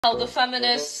Tell the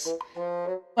feminists,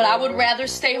 but I would rather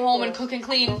stay home and cook and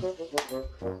clean.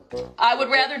 I would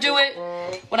rather do it.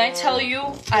 When I tell you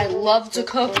I love to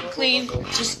cook and clean,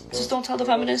 just don't tell the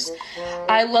feminists.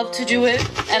 I love to do it,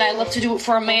 and I love to do it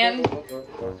for a man.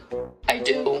 I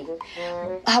do.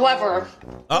 However,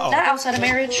 not outside of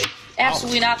marriage.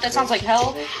 Absolutely not. That sounds like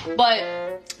hell.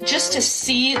 But just to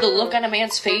see the look on a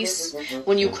man's face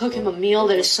when you cook him a meal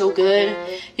that is so good,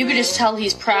 you can just tell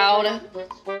he's proud.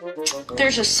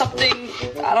 There's just something,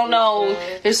 I don't know,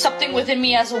 there's something within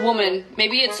me as a woman,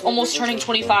 maybe it's almost turning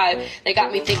 25, that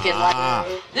got me thinking, like,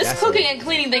 this cooking and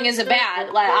cleaning thing isn't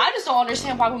bad. Like, I just don't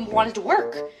understand why women wanted to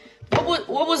work. What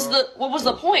was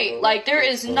the point? Like, there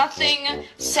is nothing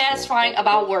satisfying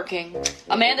about working.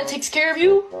 A man that takes care of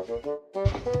you,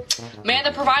 a man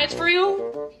that provides for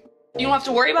you, you don't have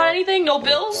to worry about anything, no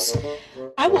bills.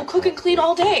 I will cook and clean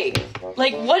all day.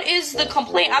 Like, what is the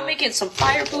complaint? I'm making some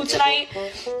fire food tonight.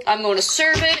 I'm going to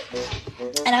serve it,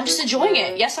 and I'm just enjoying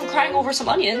it. Yes, I'm crying over some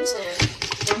onions,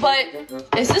 but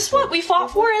is this what we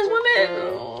fought for as women?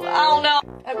 I don't know.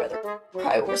 I'd rather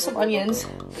cry over some onions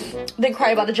than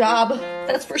cry about a job.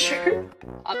 That's for sure.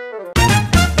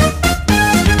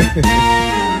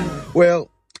 Well,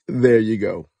 there you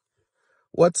go.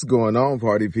 What's going on,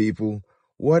 party people?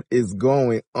 What is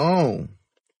going on?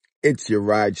 It's your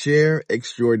rideshare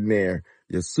extraordinaire,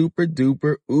 your super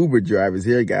duper Uber drivers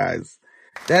here, guys.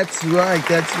 That's right.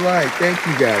 Thank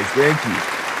you, guys. Thank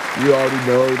you. You already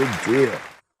know the deal.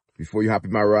 Before you hop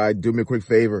in my ride, do me a quick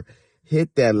favor.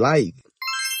 Hit that like.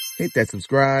 Hit that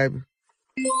subscribe.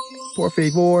 Por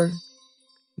favor.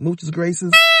 Muchas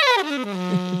gracias.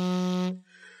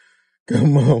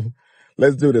 Come on.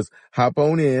 Let's do this. Hop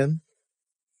on in.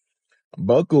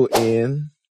 Buckle in.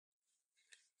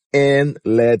 And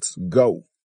let's go.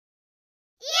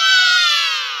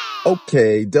 Yeah!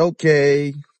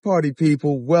 Okay. Party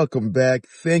people, welcome back.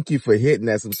 Thank you for hitting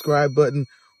that subscribe button.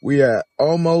 We are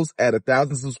almost at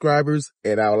 1,000 subscribers,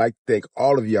 and I would like to thank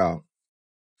all of y'all.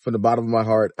 From the bottom of my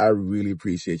heart, I really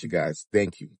appreciate you guys.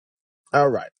 Thank you. All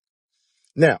right.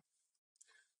 Now,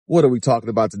 what are we talking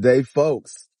about today,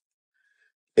 folks?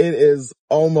 It is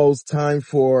almost time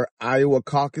for Iowa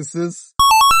Caucuses.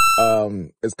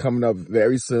 It's coming up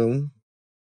very soon.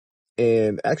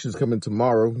 And actually it's coming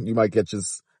tomorrow. You might catch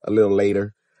us a little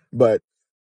later. But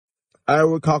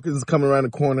Iowa Caucus is coming around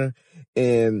the corner,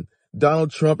 and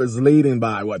Donald Trump is leading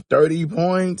by, 30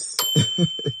 points?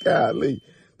 Golly.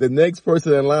 The next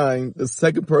person in line, the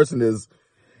second person is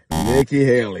Nikki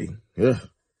Haley. Ugh,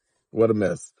 what a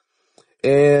mess.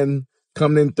 And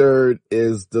coming in third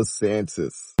is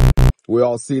DeSantis. We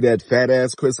all see that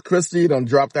fat-ass Christie done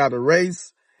dropped out of the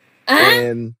race.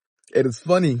 And it is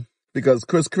funny because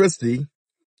Christie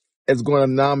is going to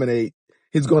nominate,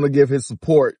 he's going to give his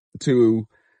support to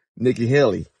Nikki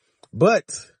Haley.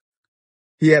 But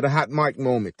he had a hot mic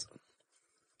moment.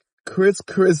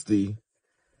 Christie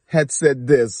had said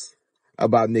this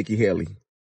about Nikki Haley.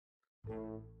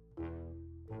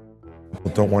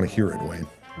 People don't want to hear it, Wayne.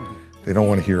 They don't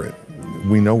want to hear it.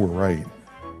 We know we're right,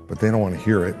 but they don't want to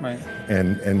hear it. Right.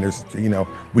 And there's,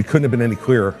 we couldn't have been any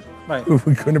clearer. Right.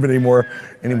 We couldn't have been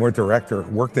any more direct or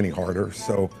worked any harder.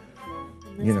 So,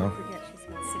 Don't forget she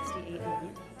spent 68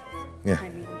 million. Yeah.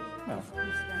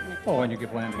 Well, when you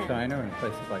give land to China and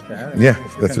places like that. Yeah,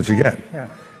 that's what you get. Yeah.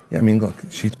 Yeah, I mean, look,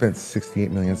 she spent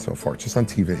 68 million so far, just on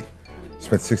TV.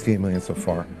 Spent 68 million so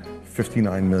far,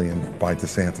 59 million by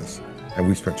DeSantis, and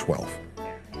we spent 12.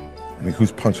 I mean,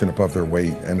 who's punching above their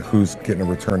weight and who's getting a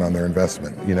return on their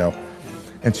investment,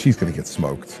 And she's going to get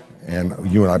smoked.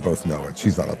 And you and I both know it.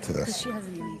 She's not up to this. She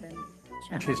hasn't even been.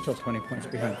 And she's still 20 points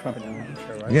behind Trump in New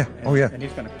Hampshire, right? Yeah. And, oh, yeah. And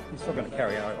he's still going to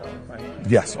carry out, right?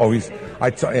 Yes. Always.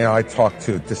 I talked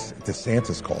to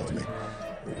DeSantis called me,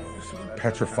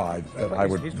 petrified that I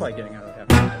would. He's probably getting out of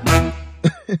that.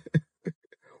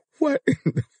 What?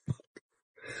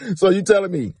 So you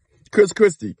telling me,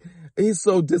 Christie, he's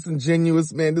so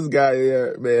disingenuous, man. This guy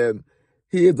here, man,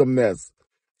 he is a mess.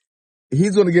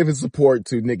 He's going to give his support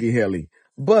to Nikki Haley,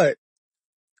 but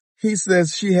he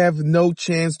says she have no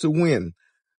chance to win.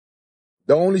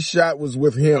 The only shot was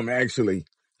with him, actually.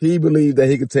 He believed that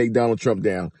he could take Donald Trump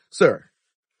down. Sir,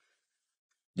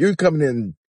 you're coming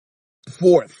in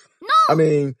fourth. No! I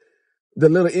mean, the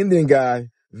little Indian guy,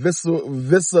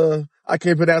 Visa, I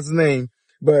can't pronounce his name,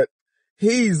 but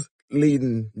he's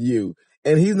leading you.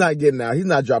 And he's not getting out. He's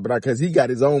not dropping out because he got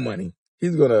his own money.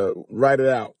 He's going to write it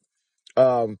out.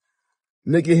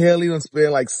 Nikki Haley gonna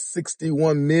spend like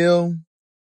 61 mil.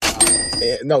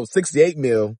 No, 68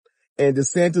 mil. And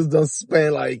DeSantis done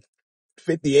spend like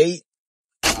 58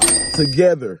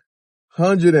 together.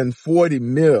 140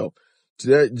 mil.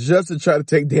 just to try to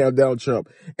take down Donald Trump.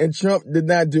 And Trump did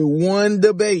not do one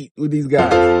debate with these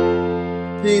guys.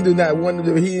 He didn't do not one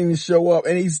debate. He didn't even show up,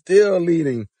 and he's still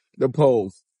leading the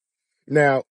polls.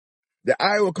 Now, the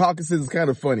Iowa Caucus is kind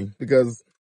of funny because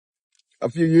a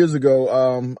few years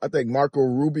ago, I think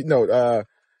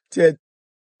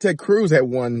Ted Cruz had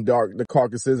won the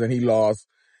caucuses and he lost.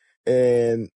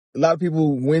 And a lot of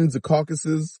people wins the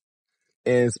caucuses,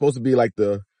 and it's supposed to be like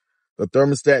the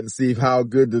thermostat to see how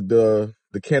good the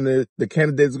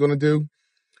candidate is going to do.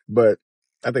 But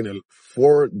I think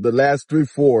the last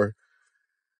 3-4,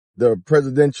 the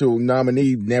presidential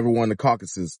nominee never won the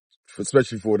caucuses,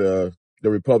 especially for the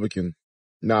Republican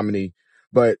nominee.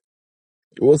 But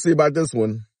we'll see about this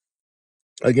one.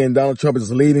 Again, Donald Trump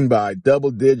is leading by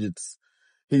double digits.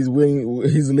 He's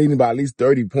leading by at least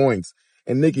 30 points.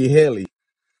 And Nikki Haley,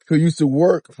 who used to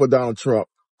work for Donald Trump,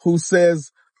 who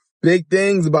says big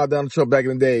things about Donald Trump back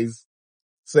in the days,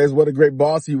 says what a great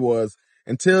boss he was,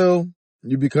 until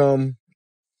you become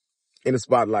in the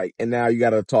spotlight. And now you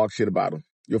got to talk shit about him,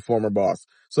 your former boss.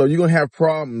 So you're going to have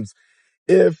problems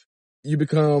if you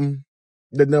become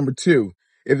the number two.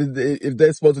 If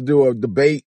they're supposed to do a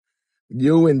debate,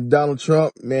 you and Donald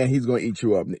Trump, man, he's going to eat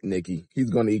you up, Nikki. He's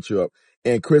going to eat you up.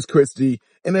 And Christie,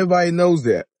 and everybody knows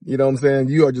that. You know what I'm saying?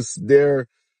 You are just there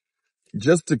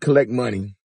just to collect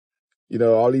money. You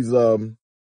know, all these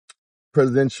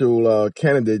presidential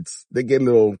candidates, they get a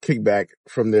little kickback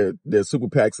from their super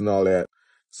PACs and all that.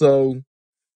 So,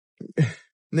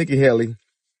 Nikki Haley,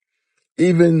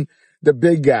 even the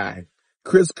big guy,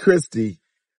 Christie,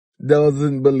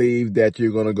 doesn't believe that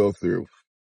you're going to go through.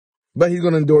 But he's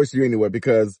going to endorse you anyway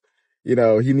because, you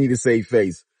know, he needs to save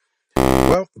face.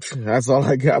 Well, that's all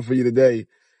I got for you today.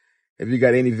 If you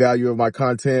got any value of my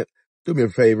content, do me a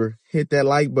favor, hit that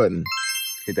like button,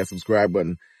 hit that subscribe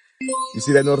button. You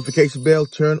see that notification bell?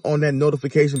 Turn on that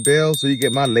notification bell so you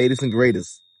get my latest and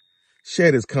greatest.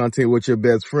 Share this content with your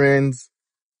best friends.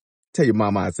 Tell your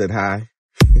mama I said hi.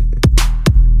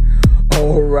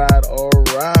 All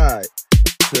right.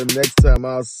 Till next time,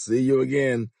 I'll see you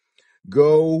again.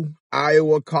 Go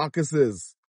Iowa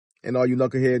Caucuses. And all you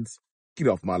knuckleheads, get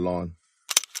off my lawn.